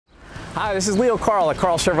Hi, this is Karl at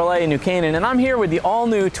Karl Chevrolet in New Canaan, and I'm here with the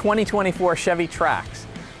all-new 2024 Chevy Trax.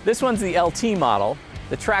 This one's the LT model.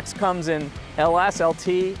 The Trax comes in LS,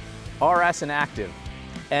 LT, RS, and Active.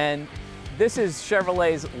 And this is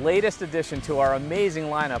Chevrolet's latest addition to our amazing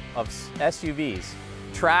lineup of SUVs.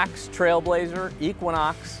 Trax, Trailblazer,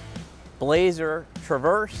 Equinox, Blazer,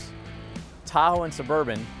 Traverse, Tahoe, and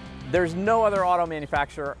Suburban. There's no other auto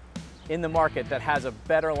manufacturer in the market that has a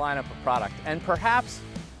better lineup of product. And perhaps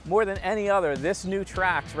more than any other, this new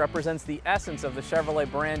Trax represents the essence of the Chevrolet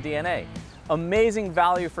brand DNA. Amazing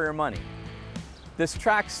value for your money. This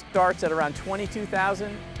Trax starts at around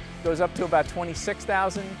 $22,000, goes up to about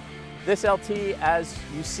 $26,000. This LT, as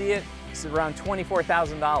you see it, is around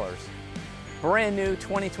 $24,000. Brand new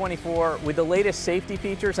 2024 with the latest safety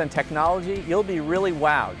features and technology, you'll be really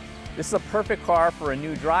wowed. This is a perfect car for a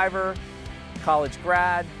new driver, college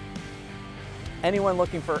grad, anyone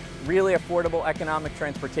looking for really affordable economic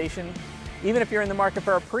transportation. Even if you're in the market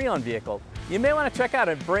for a pre-owned vehicle, you may want to check out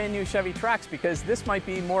a brand new Chevy Trax because this might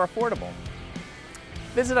be more affordable.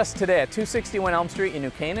 Visit us today at 261 Elm Street in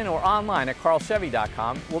New Canaan or online at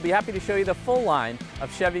karlchevy.com. We'll be happy to show you the full line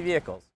of Chevy vehicles.